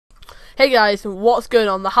Hey guys, what's going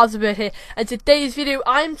on? TheHazzaBird here, and today's video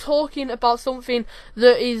I'm talking about something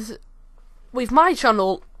that is with my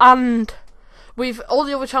channel and with all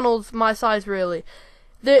the other channels my size really,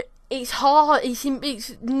 that it's hard, it's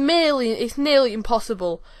nearly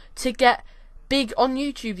impossible to get big on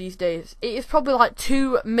YouTube these days. It is probably like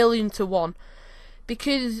 2 million to 1,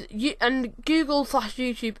 because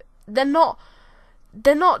Google/YouTube, they're not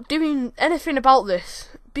doing anything about this.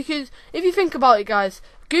 Because if you think about it, guys,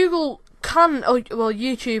 Google can,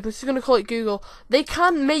 YouTube, I'm just going to call it Google, they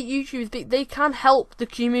can make YouTube big, they can help the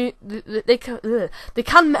community, they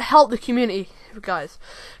can help the community, guys.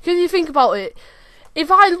 Because if you think about it, if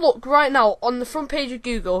I look right now on the front page of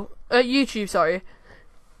YouTube, sorry,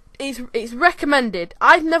 it's recommended.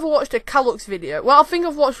 I've never watched a Calux video. Well, I think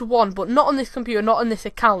I've watched one, but not on this computer, not on this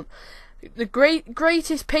account. The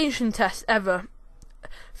greatest patient test ever.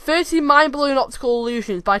 30 mind-blowing optical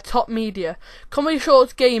illusions by Top Media. Comedy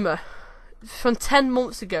Shorts Gamer from 10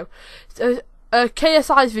 months ago. A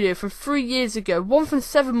KSI's video from 3 years ago. One from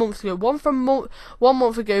 7 months ago. One from 1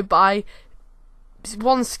 month ago by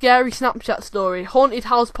one scary Snapchat story. Haunted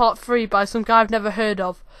House Part 3 by some guy I've never heard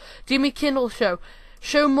of. Jimmy Kimmel Show.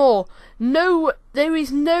 Show more. No, there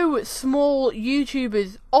is no small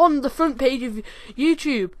YouTubers on the front page of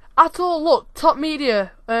YouTube at all. Look, Top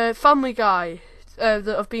Media, Family Guy. That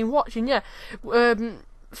I've been watching,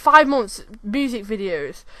 5 months music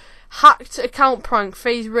videos, hacked account prank,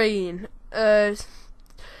 Phase Rain. Is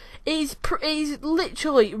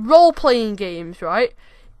literally role playing games, right?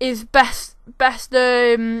 Is best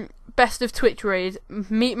of Twitch raid.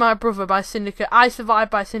 Meet My Brother by Syndicate. I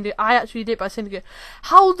Survived by Syndicate. I Actually Did by Syndicate.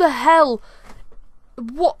 How the hell?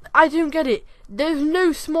 What? I don't get it. There's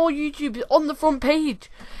no small YouTubers on the front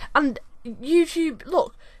page, and YouTube.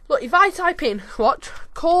 Look, if I type in,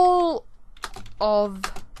 Call of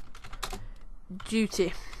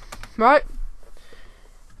Duty, right?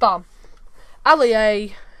 Bam. Ali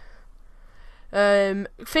A,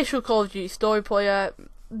 official Call of Duty story player,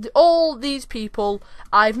 all these people,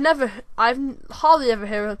 I've hardly ever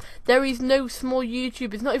heard of them. There is no small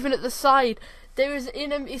YouTubers, not even at the side.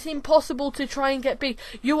 It's impossible to try and get big.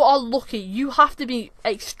 You are lucky. You have to be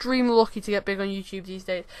extremely lucky to get big on YouTube these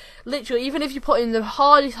days. Literally, even if you put in the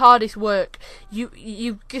hardest work,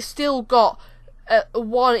 you still got a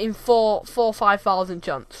 1 in 5,000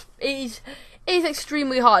 chance. It is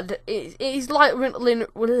extremely hard. It's like winning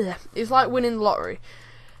the lottery.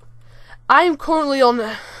 I am currently on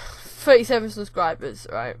 37 subscribers,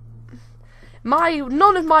 right?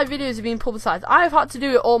 None of my videos have been publicised. I've had to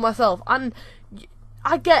do it all myself, and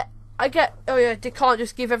I get. Oh yeah, they can't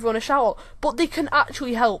just give everyone a shout out, but they can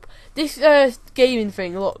actually help. This gaming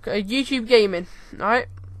thing, look, YouTube gaming, right?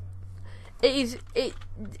 They say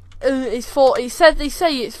it's for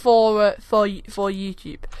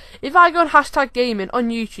YouTube. If I go on #gaming on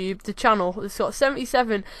YouTube, the channel, it's got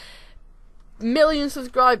 77 million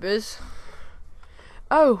subscribers.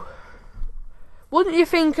 Oh. Wouldn't you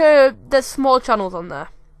think there's small channels on there?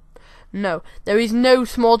 No, there is no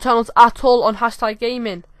small channels at all on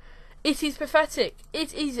 #gaming. It is pathetic.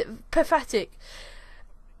 It is pathetic.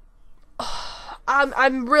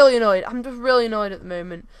 I'm really annoyed. I'm just really annoyed at the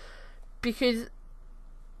moment, because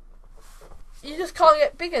you just can't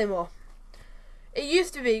get big anymore. It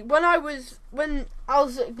used to be when I was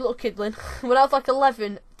a little kidling, when I was like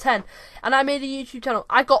 11, 10, and I made a YouTube channel.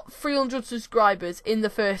 I got 300 subscribers in the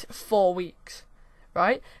first 4 weeks.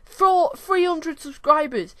 Right, for 300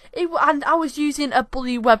 subscribers, and I was using a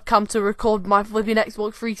bloody webcam to record my flipping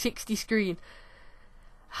Xbox 360 screen.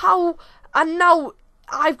 How? And now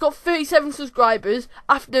I've got 37 subscribers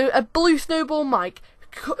after a blue snowball mic,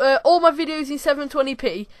 all my videos in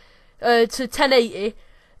 720p to 1080,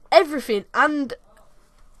 everything, and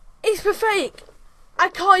it's pathetic. I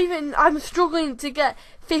can't even. I'm struggling to get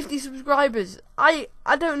 50 subscribers. I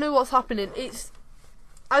don't know what's happening.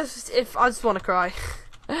 I just want to cry.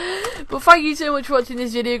 But thank you so much for watching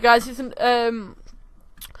this video, guys.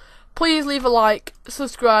 Please leave a like,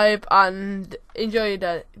 subscribe, and enjoy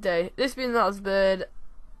your day. This has been TheHazzaBird.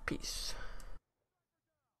 Peace.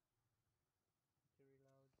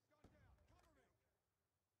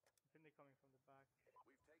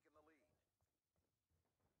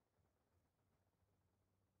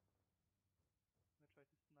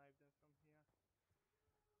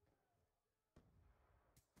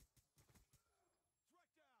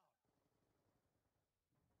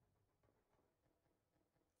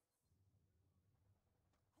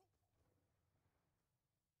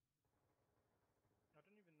 I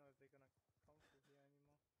don't even know if they're gonna come through here anymore.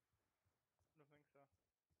 I don't think so.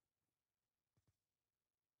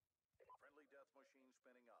 Friendly death machine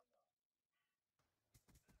spinning up.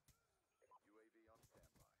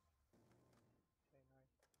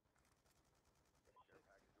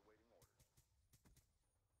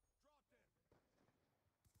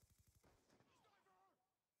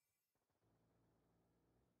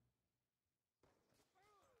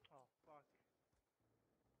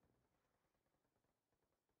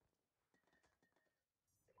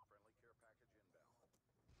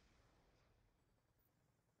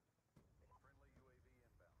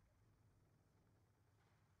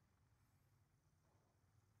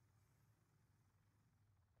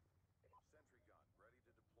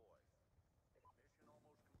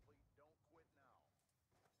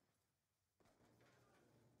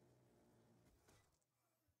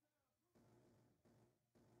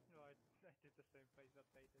 is the same place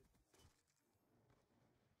that they did.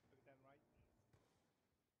 Took them right.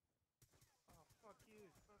 Oh fuck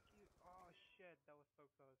you! Fuck you! Oh shit! That was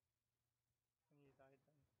so close. And you died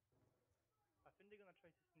then. I think they're gonna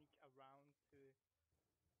try to sneak around to.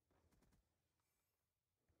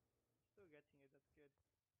 Still getting it. That's good.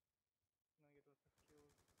 Gonna get lots of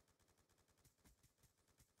kills.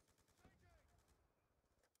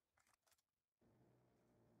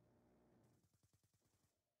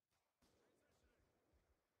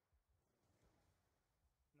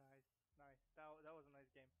 Nice, nice. That was a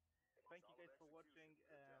nice game. Thank you guys for watching.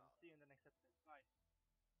 See you in the next episode. Bye.